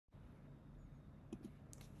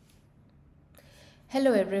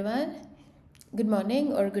Hello, everyone. Good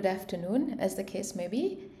morning or good afternoon, as the case may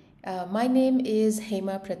be. My name is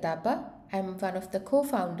Hema Pratapa. I'm one of the co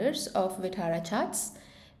founders of Vitaracharts.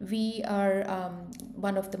 We are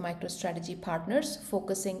one of the Microstrategy partners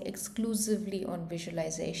focusing exclusively on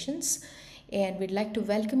visualizations. And we'd like to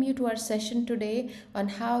welcome you to our session today on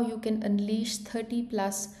how you can unleash 30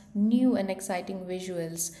 plus new and exciting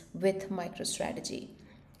visuals with Microstrategy.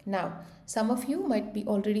 Now, some of you might be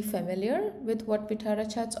already familiar with what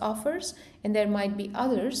Vitaracharts offers, and there might be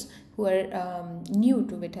others who are new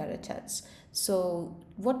to Vitaracharts. So,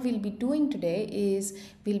 what we'll be doing today is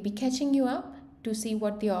we'll be catching you up to see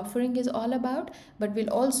what the offering is all about, but we'll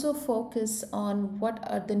also focus on what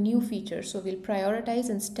are the new features. So we'll prioritize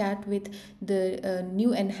and start with the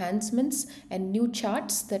new enhancements and new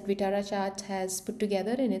charts that Vitaracharts has put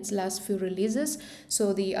together in its last few releases.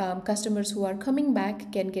 So the customers who are coming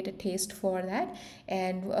back can get a taste for that.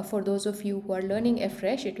 And for those of you who are learning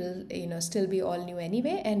afresh, it will still be all new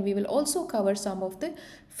anyway. And we will also cover some of the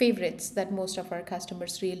favorites that most of our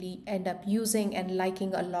customers really end up using and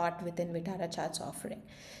liking a lot within Vitaracharts offering.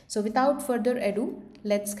 So without further ado,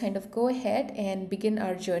 let's kind of go ahead and begin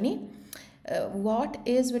our journey. What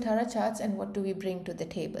is Vitaracharts and what do we bring to the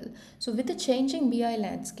table? So with the changing BI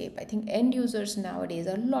landscape, I think end users nowadays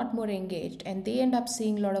are a lot more engaged and they end up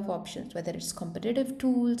seeing a lot of options, whether it's competitive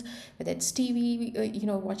tools, whether it's TV,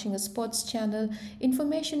 watching a sports channel.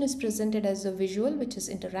 Information is presented as a visual, which is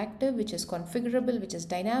interactive, which is configurable, which is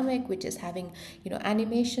dynamic, which is having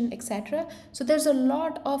animation, etc. So there's a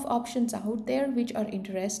lot of options out there which are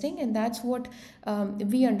interesting, and that's what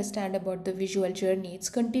we understand about the visual journey. It's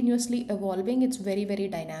continuously evolving, it's very, very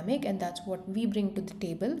dynamic, and that's what we bring to the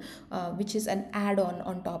table, which is an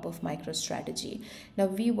add-on top of Microstrategy. Now,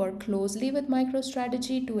 we work closely with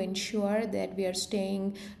Microstrategy to ensure that we are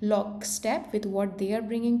staying lockstep with what they are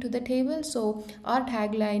bringing to the table. So our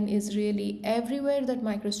tagline is really everywhere that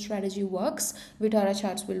Microstrategy works,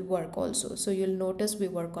 Vitaracharts will work also. So you'll notice we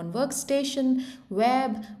work on workstation,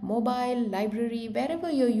 web, mobile, library, wherever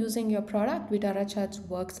you're using your product, Vitaracharts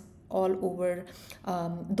works all over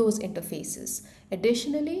those interfaces.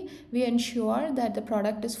 Additionally, we ensure that the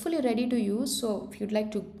product is fully ready to use. So if you'd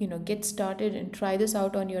like to get started and try this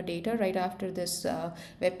out on your data right after this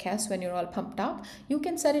webcast, when you're all pumped up, you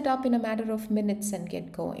can set it up in a matter of minutes and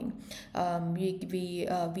get going.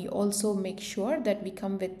 We also make sure that we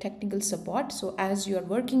come with technical support. So as you are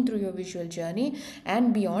working through your visual journey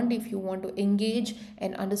and beyond, if you want to engage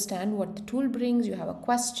and understand what the tool brings, you have a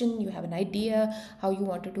question, you have an idea how you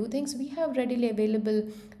want to do things, we have readily available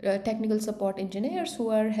technical support engineers who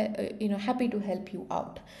are happy to help you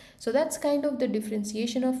out. So that's kind of the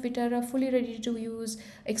differentiation of Vitara: fully ready to use,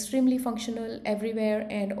 extremely functional everywhere,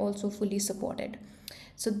 and also fully supported.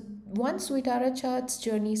 So once Vitaracharts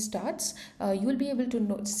journey starts, you will be able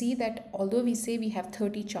to see that although we say we have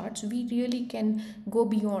 30 charts, we really can go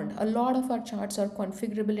beyond. A lot of our charts are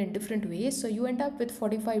configurable in different ways. So you end up with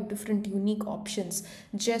 45 different unique options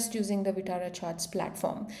just using the Vitaracharts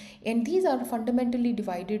platform. And these are fundamentally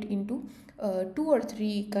divided into two or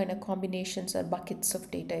three kind of combinations or buckets of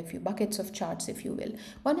data, buckets of charts, if you will.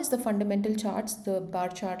 One is the fundamental charts, the bar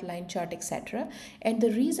chart, line chart, etc. And the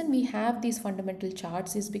reason we have these fundamental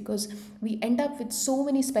charts is because we end up with so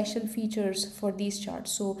many special features for these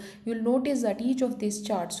charts. So you'll notice that each of these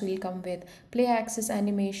charts will come with play axis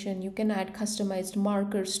animation. You can add customized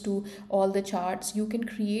markers to all the charts. You can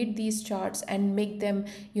create these charts and make them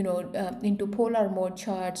into polar mode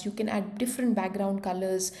charts. You can add different background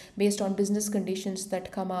colors based on business conditions that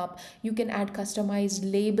come up. You can add customized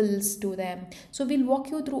labels to them. So we'll walk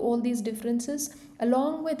you through all these differences,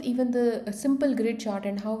 along with even the simple grid chart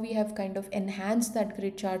and how we have kind of enhanced that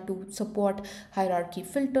grid chart to support hierarchy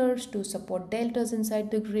filters, to support deltas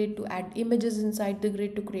inside the grid, to add images inside the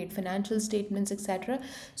grid, to create financial statements, etc.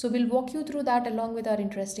 So we'll walk you through that, along with our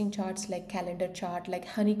interesting charts like calendar chart, like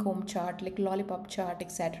honeycomb chart, like lollipop chart,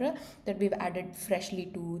 etc., that we've added freshly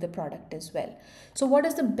to the product as well. So what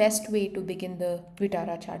is the best way to begin the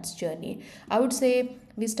Vitaracharts journey? I would say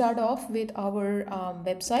we start off with our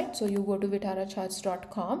website. So you go to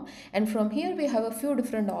vitaracharts.com, and from here we have a few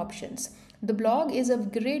different options. The blog is a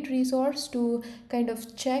great resource to kind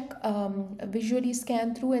of check, visually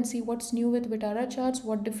scan through and see what's new with Vitaracharts,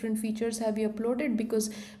 what different features have we uploaded, because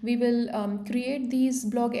we will create these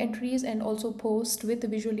blog entries and also post with the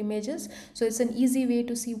visual images. So it's an easy way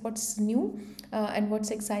to see what's new and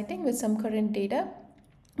what's exciting with some current data.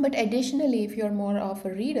 But additionally, if you're more of a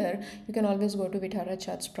reader, you can always go to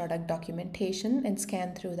Vitaracharts product documentation and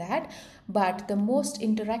scan through that. But the most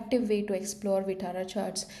interactive way to explore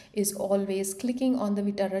Vitaracharts is always clicking on the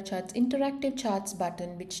Vitaracharts interactive charts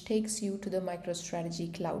button, which takes you to the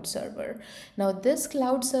MicroStrategy cloud server. Now, this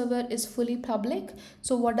cloud server is fully public.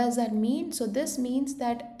 So what does that mean? So this means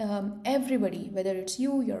that everybody, whether it's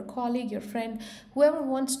you, your colleague, your friend, whoever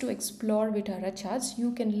wants to explore Vitaracharts,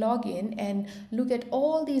 you can log in and look at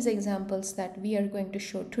all these examples that we are going to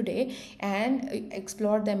show today and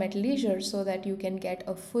explore them at leisure so that you can get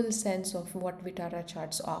a full sense of what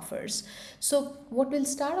Vitaracharts offers. So what we'll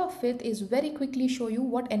start off with is very quickly show you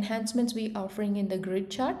what enhancements we are offering in the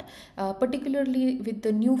grid chart, particularly with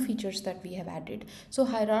the new features that we have added. So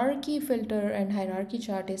hierarchy filter and hierarchy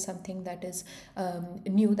chart is something that is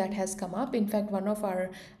new, that has come up. In fact, one of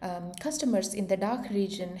our customers in the DACH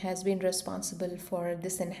region has been responsible for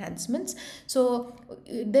this enhancements. So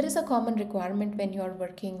there is a common requirement when you are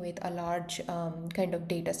working with a large kind of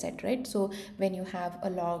data set, right? So when you have a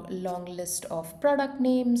long list of product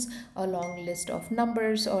names, a long list of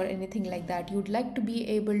numbers or anything like that, you'd like to be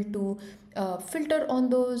able to filter on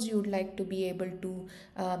those. You'd like to be able to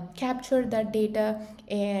capture that data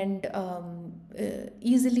and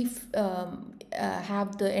easily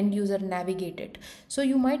have the end user navigate it. So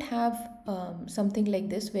you might have something like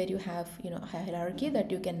this where you have hierarchy that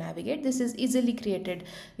you can navigate. This is easily created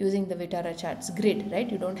using the Vitaracharts grid, right?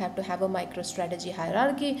 You don't have to have a MicroStrategy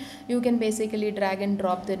hierarchy. You can basically drag and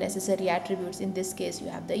drop the necessary attributes. In this case, you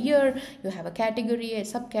have the year, you have a category, a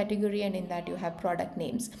subcategory, and in that you have product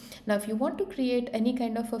names. Now if you want to create any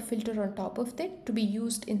kind of a filter on top of it to be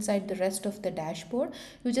used inside the rest of the dashboard,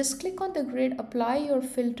 you just click on the grid, apply your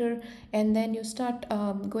filter, and then you start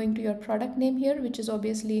going to your product name here, which is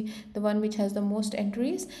obviously the one which has the most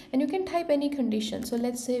entries, and you can type any condition. So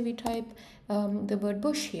let's say we type the word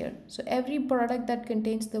bush here. So every product that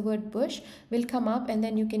contains the word bush will come up, and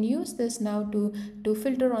then you can use this now to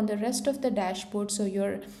filter on the rest of the dashboard. So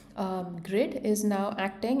your grid is now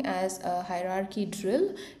acting as a hierarchy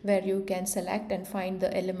drill where you can select and find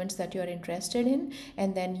the elements that you're interested in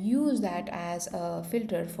and then use that as a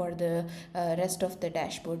filter for the rest of the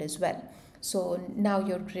dashboard as well. So now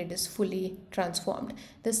your grid is fully transformed.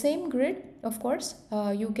 The same grid, of course,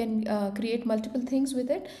 you can create multiple things with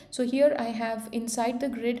it. So here I have inside the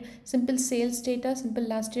grid simple sales data, simple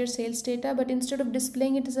last year sales data, but instead of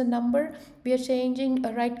displaying it as a number, we are changing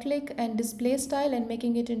a right click and display style and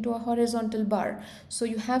making it into a horizontal bar. So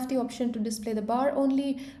you have the option to display the bar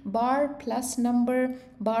only, bar plus number,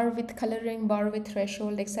 bar with coloring, bar with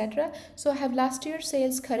threshold, etc. So I have last year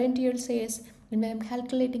sales, current year sales, and when I'm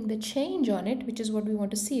calculating the change on it, which is what we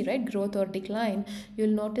want to see, right, growth or decline,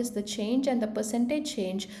 you'll notice the change and the percentage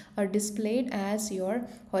change are displayed as your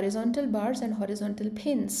horizontal bars and horizontal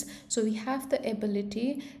pins. So we have the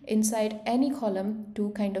ability inside any column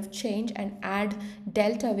to kind of change and add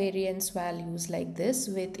delta variance values like this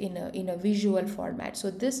in a visual format.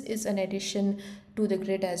 So this is an addition to the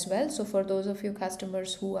grid as well. So for those of you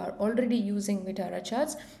customers who are already using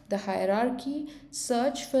Vitaracharts, the hierarchy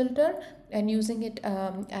search filter and using it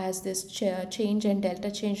as this change and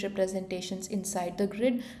delta change representations inside the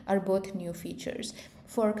grid are both new features.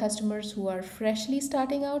 For customers who are freshly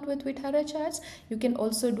starting out with Vitaracharts, you can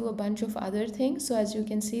also do a bunch of other things. So as you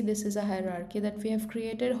can see, this is a hierarchy that we have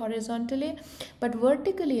created horizontally, but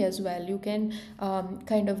vertically as well. You can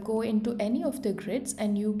kind of go into any of the grids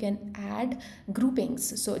and you can add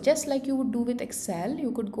groupings. So just like you would do with Excel,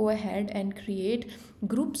 you could go ahead and create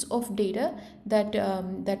groups of data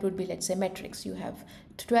that would be, let's say, metrics. You have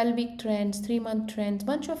 12-week trends, 3-month trends,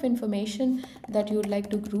 bunch of information that you would like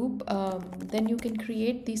to group. Then you can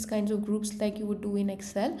create these kinds of groups like you would do in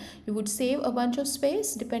Excel. You would save a bunch of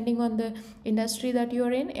space depending on the industry that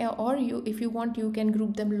you're in, or if you want, you can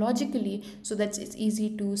group them logically so that it's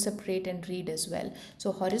easy to separate and read as well.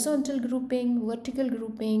 So horizontal grouping, vertical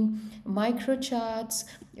grouping, microcharts,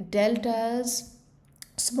 deltas,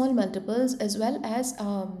 small multiples, as well as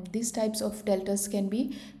these types of deltas can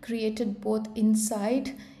be created both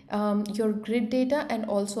inside your grid data and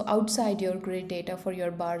also outside your grid data for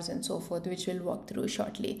your bars and so forth, which we'll walk through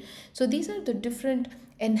shortly. So these are the different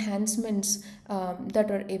enhancements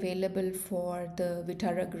that are available for the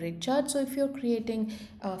Vitara grid chart. So if you're creating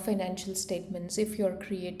financial statements, if you're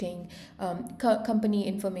creating company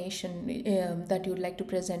information that you'd like to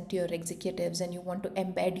present to your executives and you want to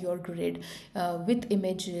embed your grid with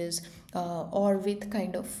images or with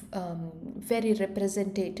kind of very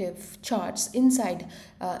representative charts inside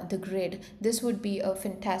the grid, this would be a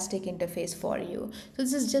fantastic interface for you. So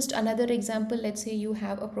this is just another example. Let's say you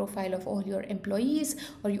have a profile of all your employees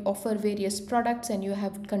or you offer various products and you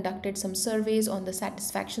have conducted some surveys on the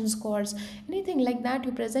satisfaction scores, anything like that,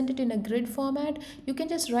 you present it in a grid format, you can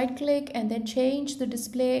just right click and then change the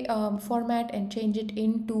display format and change it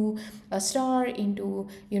into a star, into,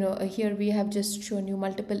 here we have just shown you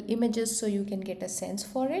multiple images so you can get a sense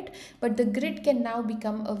for it. But the grid can now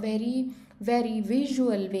become a very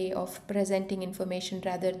visual way of presenting information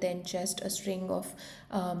rather than just a string of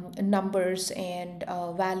numbers and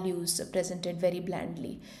values presented very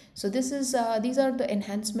blandly. So these are the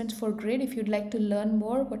enhancements for grid. If you'd like to learn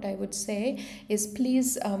more, what I would say is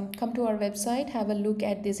please come to our website, have a look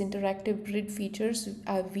at these interactive grid features.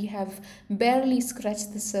 We have barely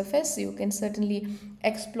scratched the surface. You can certainly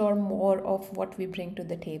explore more of what we bring to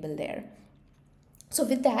the table there. So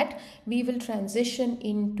with that, we will transition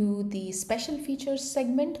into the special features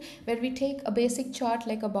segment, where we take a basic chart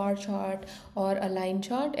like a bar chart or a line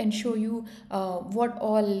chart and show you what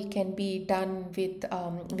all can be done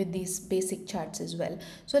with these basic charts as well.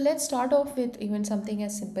 So let's start off with even something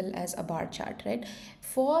as simple as a bar chart, right?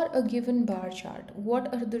 For a given bar chart,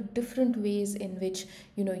 what are the different ways in which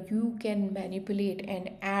you can manipulate and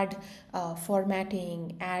add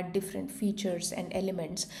formatting, add different features and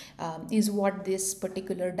elements, is what this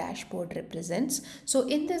particular dashboard represents. So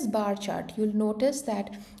in this bar chart, you'll notice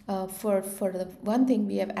that for the one thing,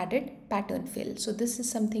 we have added pattern fill. So this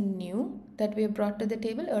is something new that we have brought to the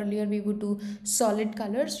table. Earlier we would do solid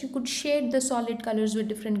colors. You could shade the solid colors with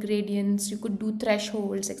different gradients, you could do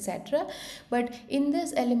thresholds, etc. But in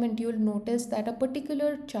this element, you'll notice that a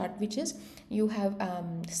particular chart, which is you have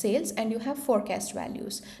sales and you have forecast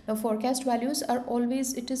values. Now forecast values are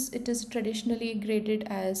always, it is traditionally graded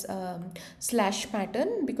as slash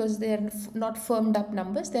pattern because they are not firmed up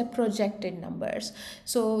numbers, they're projected numbers.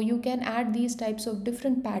 So you can add these types of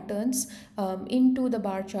different patterns into the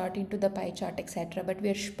bar chart, into the pie chart, etc. But we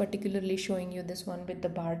are particularly showing you this one with the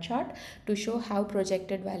bar chart to show how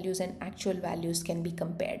projected values and actual values can be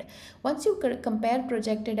compared. Once you compare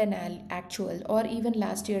projected and actual, or even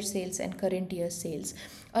last year's sales and current year's sales,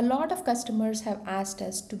 a lot of customers have asked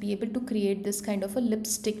us to be able to create this kind of a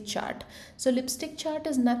lipstick chart. So lipstick chart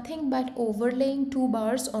is nothing but overlaying two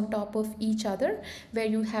bars on top of each other, where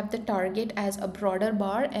you have the target as a broader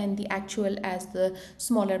bar and the actual as the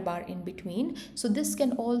smaller bar in between. So this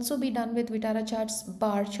can also be done with Vitaracharts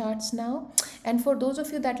bar charts now. And for those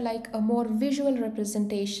of you that like a more visual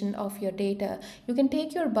representation of your data, you can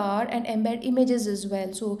take your bar and embed images as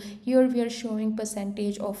well. So here we are showing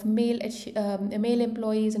percentage of male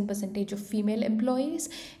employees and percentage of female employees,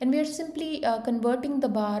 and we are simply converting the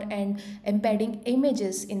bar and embedding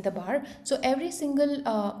images in the bar. So every single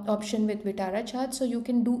option with Vitaracharts, so you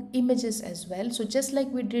can do images as well. So just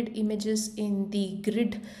like we did images in the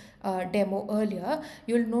grid demo earlier,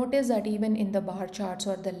 you'll notice that even in the bar charts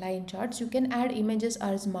or the line charts, you can add images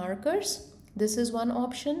as markers. This is one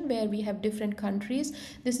option where we have different countries.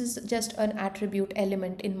 This is just an attribute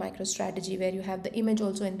element in Microstrategy where you have the image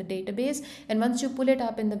also in the database, and once you pull it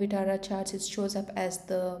up in the Vitaracharts, it shows up as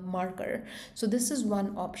the marker. So this is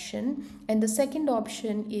one option. And the second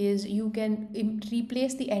option is you can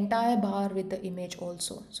replace the entire bar with the image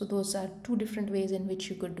also. So those are two different ways in which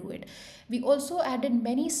you could do it. We also added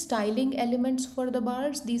many styling elements for the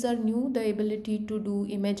bars. These are new. The ability to do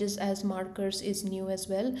images as markers is new as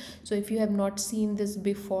well. So if you have not seen this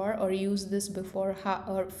before or used this before,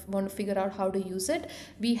 or want to figure out how to use it,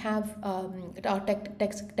 we have our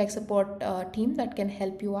tech support team that can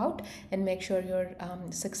help you out and make sure you're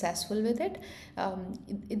successful with it.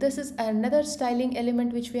 This is another styling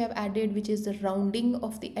element which we have added, which is the rounding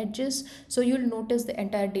of the edges. So you'll notice the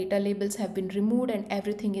entire data labels have been removed and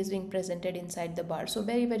everything is being presented inside the bar. So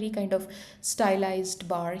very kind of stylized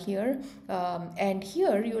bar here. And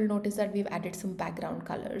here you'll notice that we've added some background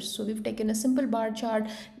colors. So we've taken a simple bar chart,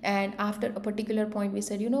 and after a particular point we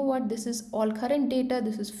said, you know what, this is all current data,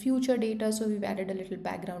 this is future data, so we've added a little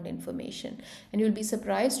background information. And you'll be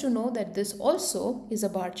surprised to know that this also is a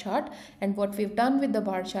bar chart, and what we've done with the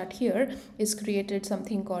bar chart here is created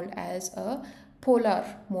something called as a polar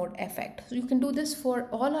mode effect. So you can do this for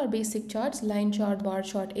all our basic charts: line chart, bar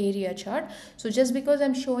chart, area chart. So just because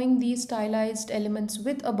I'm showing these stylized elements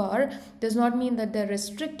with a bar does not mean that they're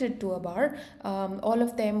restricted to a bar. All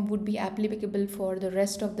of them would be applicable for the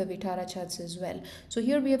rest of the Vitaracharts as well. So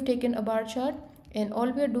here we have taken a bar chart, and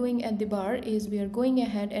all we are doing at the bar is we are going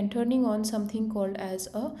ahead and turning on something called as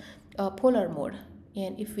a polar mode.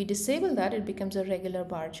 And if we disable that, it becomes a regular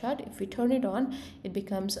bar chart. If we turn it on, it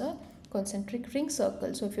becomes a concentric ring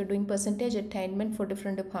circle. So if you're doing percentage attainment for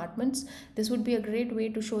different departments, this would be a great way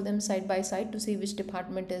to show them side by side to see which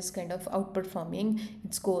department is kind of outperforming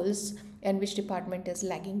its goals and which department is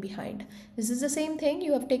lagging behind. This is the same thing.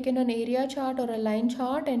 You have taken an area chart or a line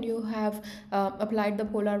chart and you have applied the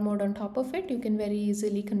polar mode on top of it. You can very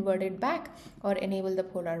easily convert it back or enable the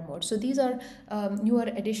polar mode. So these are newer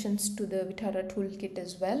additions to the Vitara toolkit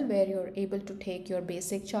as well, where you're able to take your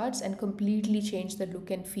basic charts and completely change the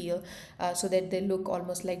look and feel so that they look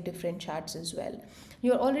almost like different charts as well.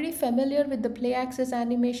 You're already familiar with the play axis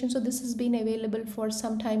animation, so this has been available for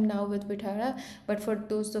some time now with Vitara, but for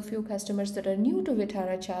those of you customers that are new to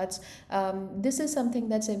Vitaracharts, this is something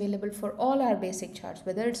that's available for all our basic charts,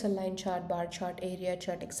 whether it's a line chart, bar chart, area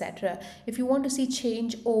chart, etc. If you want to see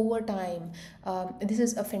change over time, this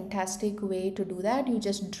is a fantastic way to do that. You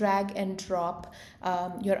just drag and drop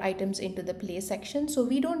your items into the play section. So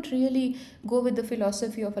we don't really go with the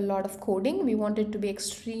philosophy of a lot of coding. We want it to be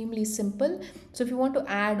extremely simple. So if you want to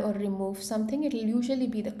add or remove something, it will usually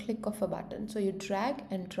be the click of a button. So you drag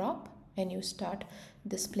and drop and you start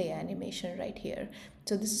display animation right here.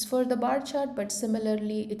 So this is for the bar chart, but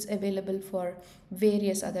similarly it's available for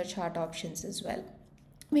various other chart options as well.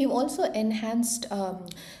 We've also enhanced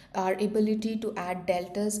our ability to add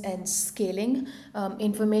deltas and scaling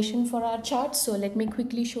information for our charts. So let me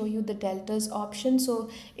quickly show you the deltas option. So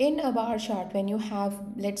in a bar chart, when you have,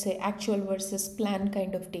 let's say, actual versus plan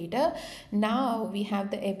kind of data, now we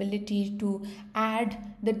have the ability to add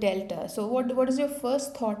the delta. So what is your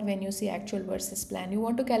first thought when you see actual versus plan? You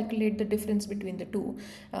want to calculate the difference between the two.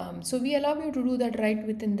 So we allow you to do that right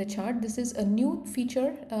within the chart. This is a new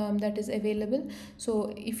feature that is available.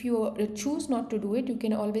 So if you choose not to do it, you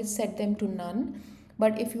can always set them to none.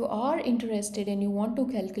 But if you are interested and you want to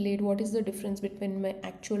calculate what is the difference between my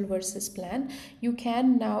actual versus plan, you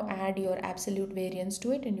can now add your absolute variance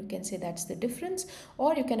to it and you can say that's the difference,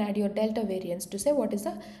 or you can add your delta variance to say what is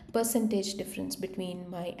the percentage difference between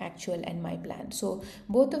my actual and my plan. So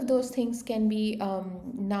both of those things can be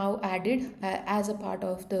now added as a part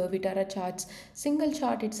of the Vitaracharts single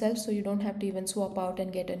chart itself, so you don't have to even swap out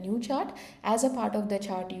and get a new chart. As a part of the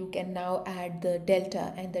chart, you can now add the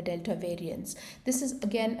delta and the delta variance. This is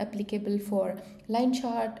again applicable for line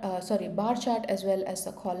chart, bar chart as well as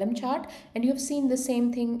the column chart, and you've seen the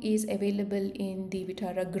same thing is available in the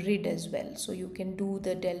Vitara grid as well. So you can do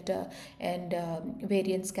the delta and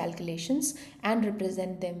variance calculations and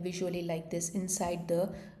represent them visually like this inside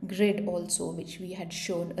the grid also, which we had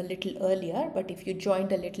shown a little earlier. But if you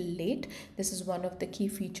joined a little late, this is one of the key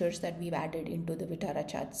features that we've added into the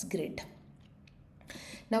Vitaracharts grid.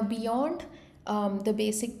 Now beyond the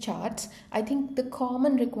basic charts, I think the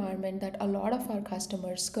common requirement that a lot of our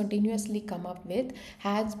customers continuously come up with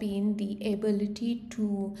has been the ability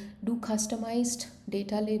to do customized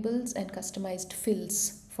data labels and customized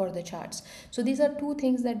fills for the charts. So these are two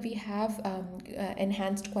things that we have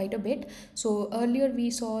enhanced quite a bit. So earlier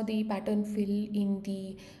we saw the pattern fill in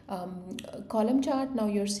the column chart. Now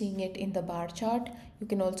you're seeing it in the bar chart. You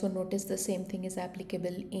can also notice the same thing is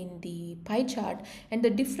applicable in the pie chart, and the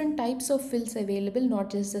different types of fills available, not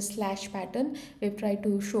just the slash pattern. We've tried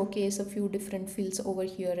to showcase a few different fills over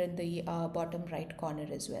here in the bottom right corner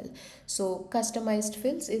as well. So customized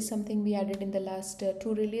fills is something we added in the last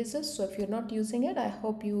 2 releases. So if you're not using it, I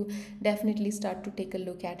hope you definitely start to take a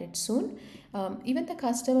look at it soon. Even the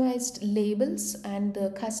customized labels and the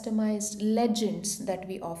customized legends that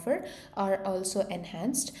we offer are also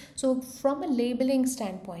enhanced. So from a labeling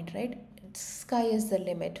standpoint, right, sky is the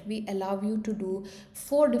limit. We allow you to do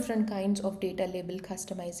 4 different kinds of data label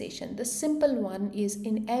customization. The simple one is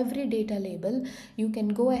in every data label, you can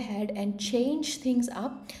go ahead and change things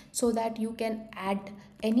up so that you can add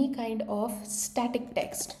any kind of static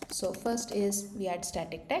text. So first is we add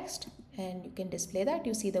static text, and you can display that.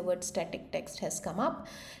 You see the word static text has come up.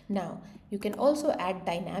 Now you can also add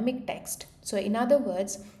dynamic text. So in other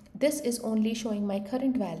words, this is only showing my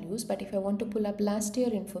current values, but if I want to pull up last year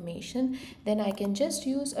information, then I can just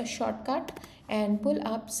use a shortcut and pull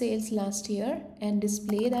up sales last year and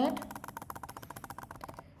display that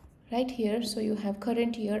right here. So you have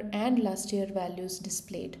current year and last year values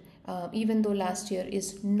displayed. Even though last year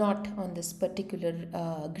is not on this particular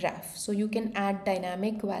graph. So you can add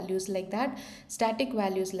dynamic values like that, static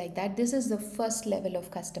values like that. This is the first level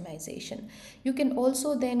of customization. You can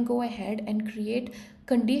also then go ahead and create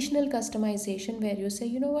conditional customization where you say,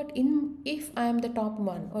 you know what, if I am the top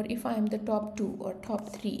 1 or if I am the top 2 or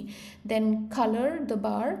top 3, then color the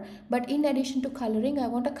bar. But in addition to coloring, I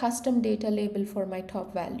want a custom data label for my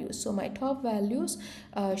top values. So my top values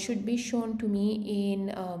should be shown to me in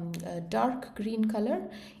a dark green color.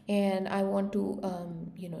 and I want to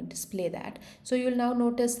display that. So you'll now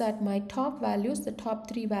notice that my top values, the top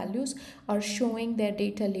three values, are showing their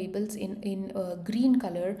data labels in green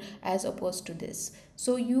color as opposed to this.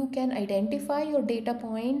 So you can identify your data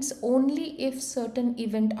points only if certain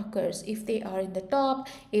event occurs, if they are in the top,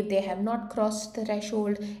 if they have not crossed the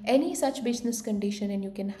threshold, any such business condition, and you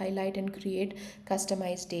can highlight and create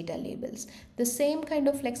customized data labels. The same kind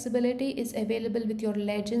of flexibility is available with your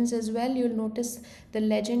legends as well. You'll notice the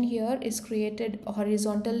legend here is created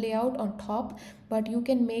horizontal layout on top, but you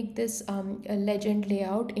can make this a legend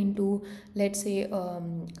layout into, let's say,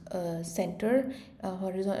 center,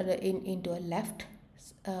 horizontal into a left,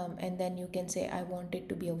 and then you can say I want it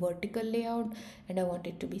to be a vertical layout, and I want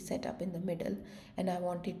it to be set up in the middle, and I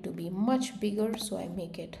want it to be much bigger, so I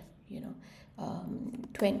make it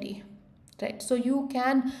 20. Right, so you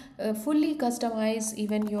can fully customize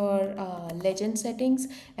even your legend settings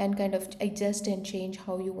and kind of adjust and change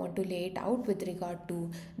how you want to lay it out with regard to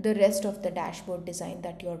the rest of the dashboard design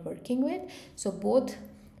that you're working with. So both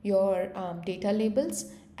your data labels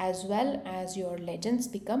as well as your legends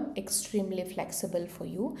become extremely flexible for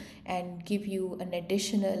you and give you an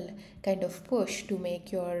additional kind of push to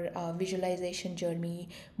make your visualization journey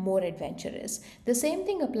more adventurous. The same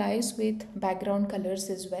thing applies with background colors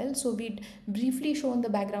as well. So we'd briefly shown the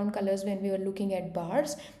background colors when we were looking at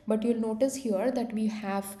bars, but you'll notice here that we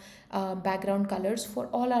have background colors for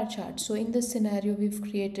all our charts. So in this scenario, we've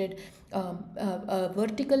created a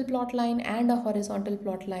vertical plot line and a horizontal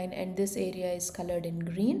plot line, and this area is colored in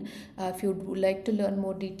green. If you'd like to learn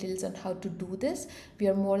more details on how to do this, we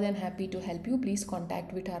are more than happy to help you. Please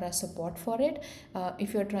contact Vitara support for it.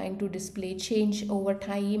 If you're trying to display change over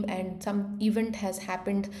time and some event has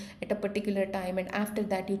happened at a particular time, and after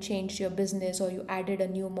that you changed your business or you added a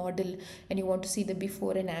new model and you want to see the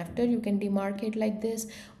before and after, you can demarcate like this.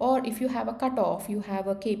 Or if you have a cutoff, you have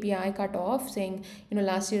a KPI cutoff saying,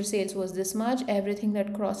 last year's sales was this much, everything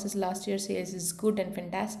that crosses last year's sales is good and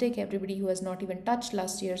fantastic, everybody who has not even touched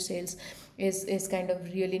last year's sales is kind of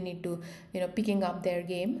really need to picking up their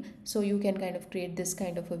game. So you can kind of create this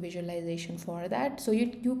kind of a visualization for that. So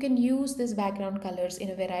you can use this background colors in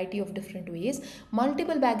a variety of different ways.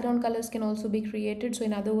 Multiple background colors can also be created. So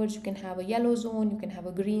in other words, you can have a yellow zone, you can have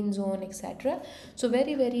a green zone, etc. So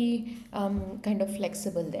very kind of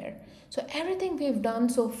flexible there. So everything we've done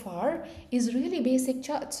so far is really basic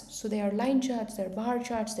charts. So they are line charts, they're bar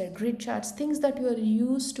charts, they're grid charts, things that you are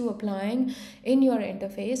used to applying in your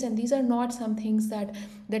interface. And these are not some things that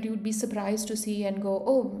you would be surprised to see and go,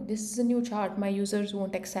 oh, this is a new chart, my users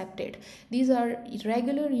won't accept it. These are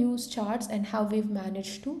regular use charts and how we've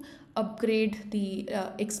managed to upgrade the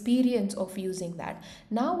experience of using that.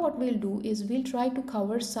 Now what we'll do is we'll try to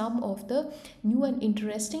cover some of the new and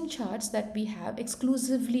interesting charts that we have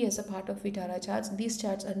exclusively as a part of Vitaracharts. These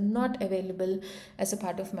charts are not available as a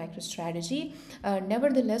part of Microstrategy.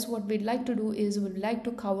 Nevertheless, what we'd like to do is we'd like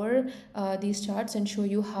to cover these charts and show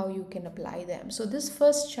you how you can apply them. So this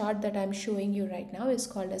first chart that I'm showing you right now is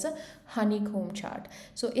called as a honeycomb chart.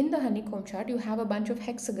 So in the honeycomb chart, you have a bunch of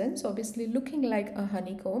hexagons, obviously looking like a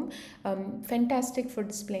honeycomb. Fantastic for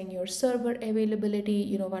displaying your server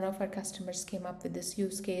availability. One of our customers came up with this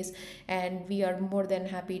use case, and we are more than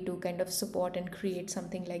happy to kind of support and create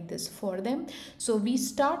something like this for them. So we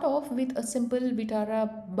start off with a simple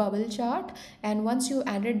Vitara bubble chart, and once you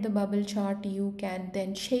added the bubble chart, you can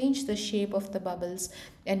then change the shape of the bubbles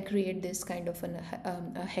and create this kind of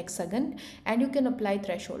a hexagon, and you can apply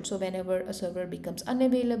threshold. So whenever a server becomes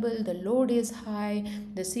unavailable, the load is high,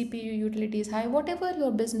 the CPU utility is high, whatever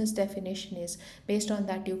your business definition is, based on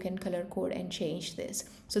that you can color code and change this.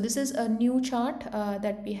 So this is a new chart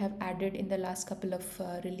that we have added in the last couple of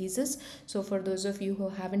releases. So for those of you who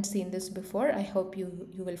haven't seen this before, I hope you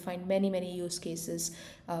will find many use cases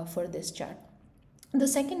for this chart. The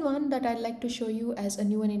second one that I'd like to show you as a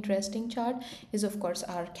new and interesting chart is of course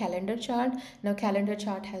our calendar chart. Now calendar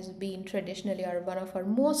chart has been traditionally one of our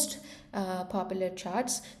most popular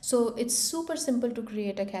charts. So it's super simple to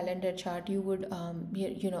create a calendar chart. You would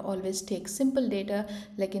always take simple data,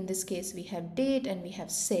 like in this case we have date and we have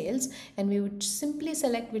sales, and we would simply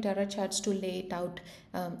select Vitaracharts to lay it out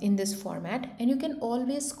in this format, and you can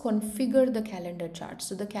always configure the calendar chart.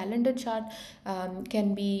 So the calendar chart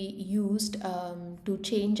can be used to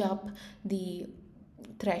change up the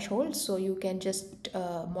threshold, so you can just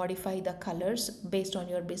modify the colors based on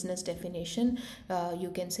your business definition.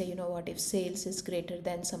 You can say, you know what, if sales is greater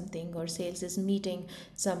than something, or sales is meeting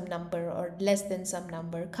some number or less than some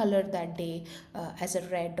number, color that day as a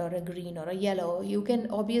red or a green or a yellow. You can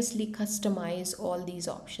obviously customize all these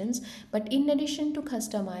options, but in addition to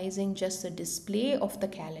customizing just the display of the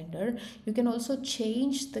calendar, you can also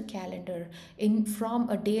change the calendar in from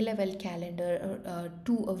a day level calendar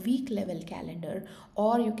to a week level calendar,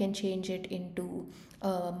 or you can change it into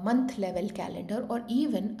a month level calendar, or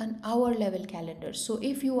even an hour level calendar. So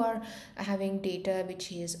if you are having data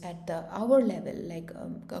which is at the hour level, like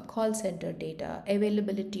call center data,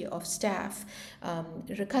 availability of staff,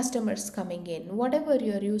 customers coming in, whatever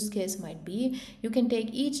your use case might be, you can take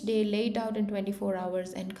each day, lay it out in 24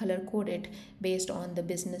 hours and color code it based on the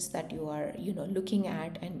business that you are looking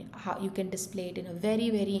at, and how you can display it in a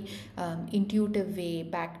very intuitive way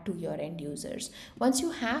back to your end users. Once you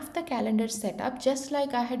have the calendar set up, just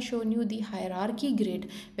like I had shown you the hierarchy grid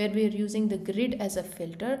where we are using the grid as a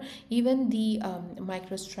filter, even the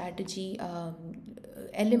MicroStrategy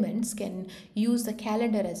elements can use the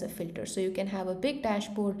calendar as a filter. So you can have a big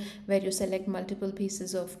dashboard where you select multiple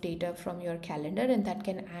pieces of data from your calendar, and that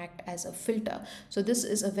can act as a filter. So this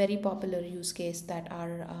is a very popular use case that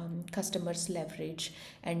our customers leverage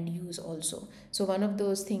and use also. So one of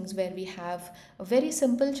those things where we have a very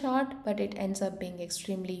simple chart, but it ends up being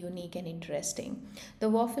extremely unique and interesting. The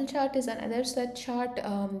waffle chart is another such chart.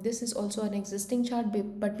 This is also an existing chart,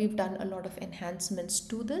 but we've done a lot of enhancements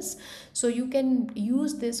to this. So you can use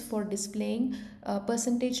this for displaying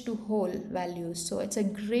percentage to whole values. So it's a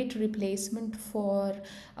great replacement for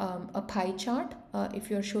a pie chart if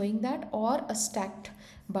you're showing that, or a stacked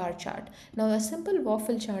bar chart. Now a simple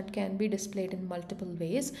waffle chart can be displayed in multiple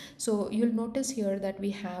ways. So you'll notice here that we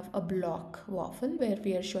have a block waffle where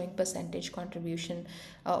we are showing percentage contribution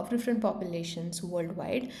of different populations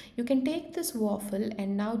worldwide. You can take this waffle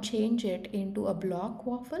and now change it into a block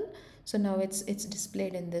waffle. So now it's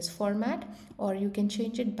displayed in this format, or you can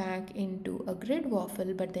change it back into a grid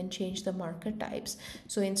waffle, but then change the marker types.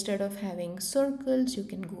 So instead of having circles, you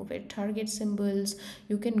can go with target symbols,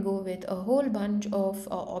 you can go with a whole bunch of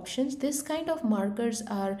options. This kind of markers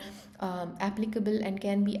are applicable and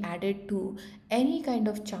can be added to any kind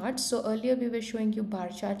of charts. So earlier we were showing you bar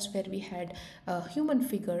charts where we had a human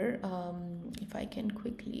figure. If I can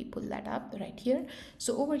quickly pull that up right here.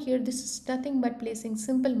 So over here, this is nothing but placing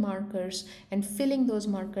simple markers and filling those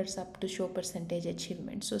markers up to show percentage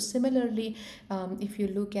achievement. So similarly, if you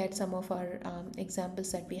look at some of our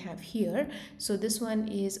examples that we have here, so this one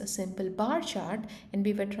is a simple bar chart, and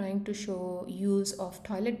we were trying to show use of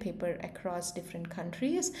toilet paper across different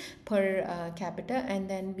countries per capita, and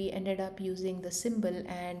then we ended up using the symbol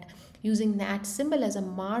and using that symbol as a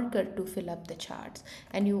marker to fill up the charts.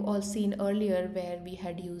 And you all seen earlier where we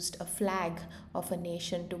had used a flag of a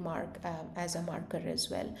nation to mark as a marker as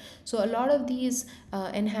well. So a lot of these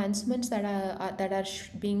enhancements that are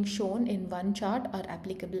being shown in one chart are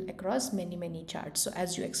applicable across many charts. So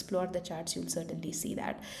as you explore the charts, you'll certainly see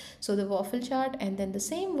that. So the waffle chart, and then the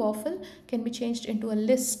same waffle can be changed into a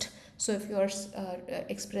list. So if you're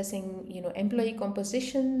expressing, employee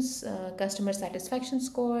compositions, customer satisfaction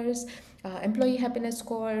scores, employee happiness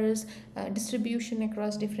scores, distribution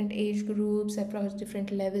across different age groups, across different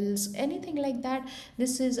levels, anything like that,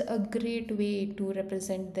 this is a great way to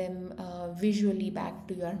represent them visually back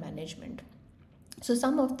to your management. So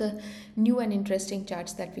some of the new and interesting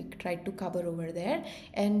charts that we tried to cover over there,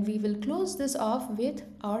 and we will close this off with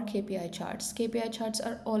our KPI charts. KPI charts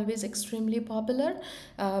are always extremely popular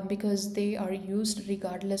because they are used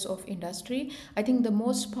regardless of industry. I think the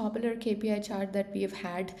most popular KPI chart that we have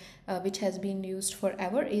had, which has been used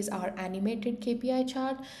forever, is our animated KPI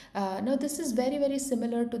chart. Now this is very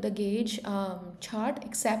similar to the gauge chart,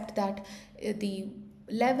 except that the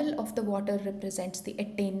level of the water represents the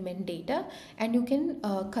attainment data, and you can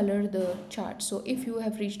color the chart. So if you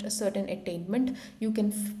have reached a certain attainment, you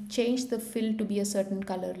can change the fill to be a certain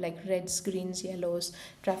color, like reds, greens, yellows,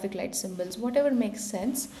 traffic light symbols, whatever makes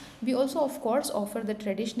sense. We also of course offer the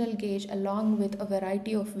traditional gauge along with a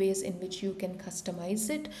variety of ways in which you can customize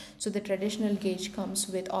it. So the traditional gauge comes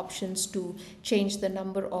with options to change the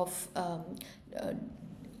number of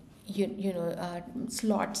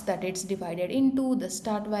slots that it's divided into. The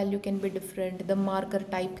start value can be different, the marker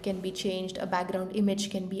type can be changed, a background image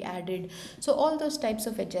can be added. So all those types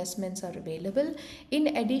of adjustments are available.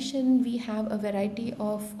 In addition, we have a variety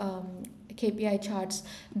of KPI charts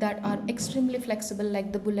that are extremely flexible,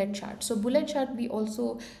 like the bullet chart. So bullet chart, we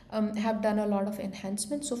also have done a lot of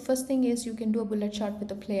enhancements. So first thing is you can do a bullet chart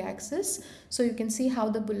with a play axis, so you can see how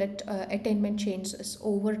the bullet attainment changes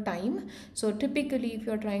over time. So typically if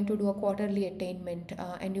you're trying to do a quarterly attainment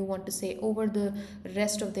and you want to say over the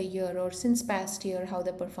rest of the year or since past year how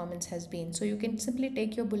the performance has been, so you can simply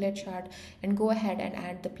take your bullet chart and go ahead and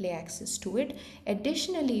add the play axis to it.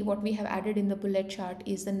 Additionally, what we have added in the bullet chart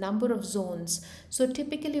is the number of zones. So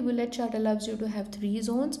typically bullet chart allows you to have 3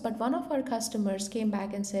 zones, but one of our customers came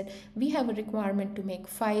back and said we have a requirement to make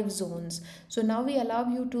 5 zones. So now we allow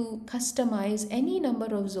you to customize any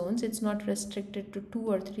number of zones. It's not restricted to 2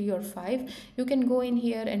 or 3 or 5. You can go in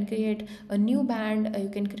here and create a new band. You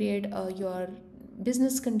can create your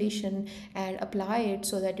business condition and apply it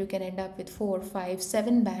so that you can end up with 4, 5,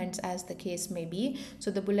 7 bands as the case may be.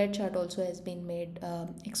 So the bullet chart also has been made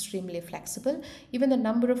extremely flexible. Even the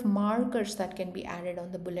number of markers that can be added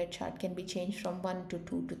on the bullet chart can be changed from 1 to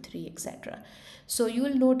 2 to 3, etc. So you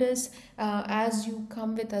will notice as you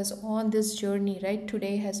come with us on this journey, right,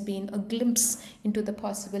 today has been a glimpse into the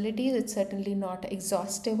possibilities. It's certainly not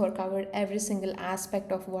exhaustive or covered every single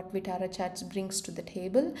aspect of what Vitaracharts brings to the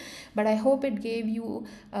table, but I hope it gave you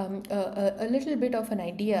a little bit of an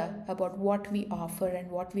idea about what we offer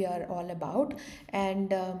and what we are all about.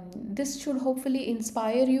 And this should hopefully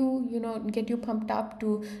inspire you, get you pumped up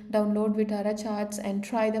to download Vitaracharts and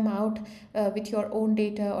try them out with your own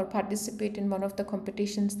data, or participate in one of the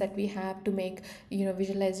competitions that we have to make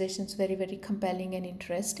visualizations very, very compelling and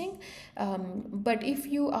interesting. But if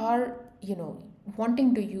you are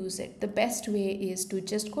wanting to use it, the best way is to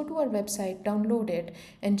just go to our website, download it,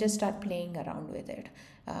 and just start playing around with it.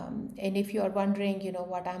 And if you are wondering,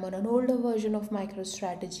 what, I'm on an older version of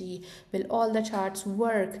Microstrategy, will all the charts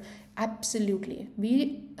work? Absolutely.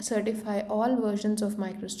 We certify all versions of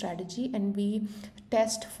Microstrategy, and we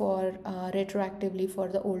test for retroactively for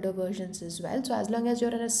the older versions as well. So as long as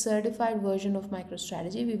you're in a certified version of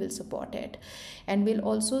Microstrategy, we will support it. And we'll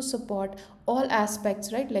also support all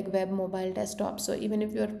aspects, right, like web, mobile, desktop. So even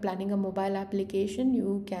if you're planning a mobile application,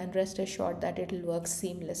 you can rest assured that it'll work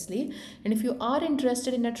seamlessly. And if you are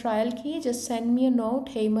interested in a trial key, just send me a note,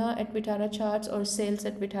 Hema@Vitaracharts or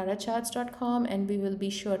sales@vitaracharts.com, and we will be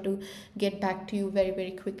sure to get back to you very,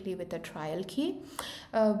 very quickly with a trial key.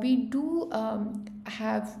 We do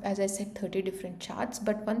have, as I said, 30 different charts,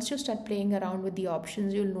 but once you start playing around with the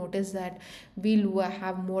options, you'll notice that we'll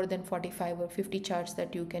have more than 45 or 50 charts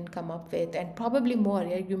that you can come up with, and probably more.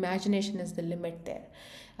 Your imagination is the limit there.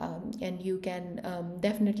 And you can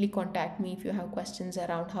definitely contact me if you have questions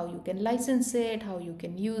around how you can license it, how you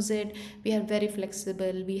can use it. We are very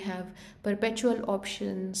flexible. We have perpetual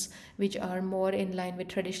options, which are more in line with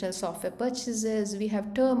traditional software purchases. We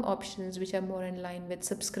have term options, which are more in line with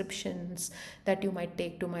subscriptions that you might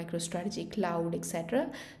take to MicroStrategy Cloud, etc.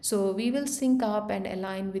 So we will sync up and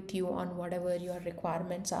align with you on whatever your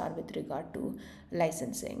requirements are with regard to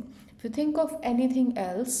licensing. If you think of anything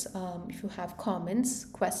else, if you have comments,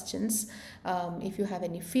 questions, if you have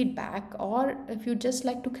any feedback, or if you just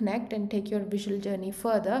like to connect and take your visual journey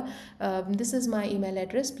further, this is my email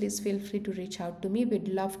address. Please feel free to reach out to me. We'd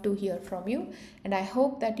love to hear from you. And I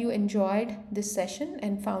hope that you enjoyed this session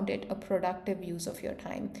and found it a productive use of your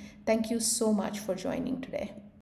time. Thank you so much for joining today.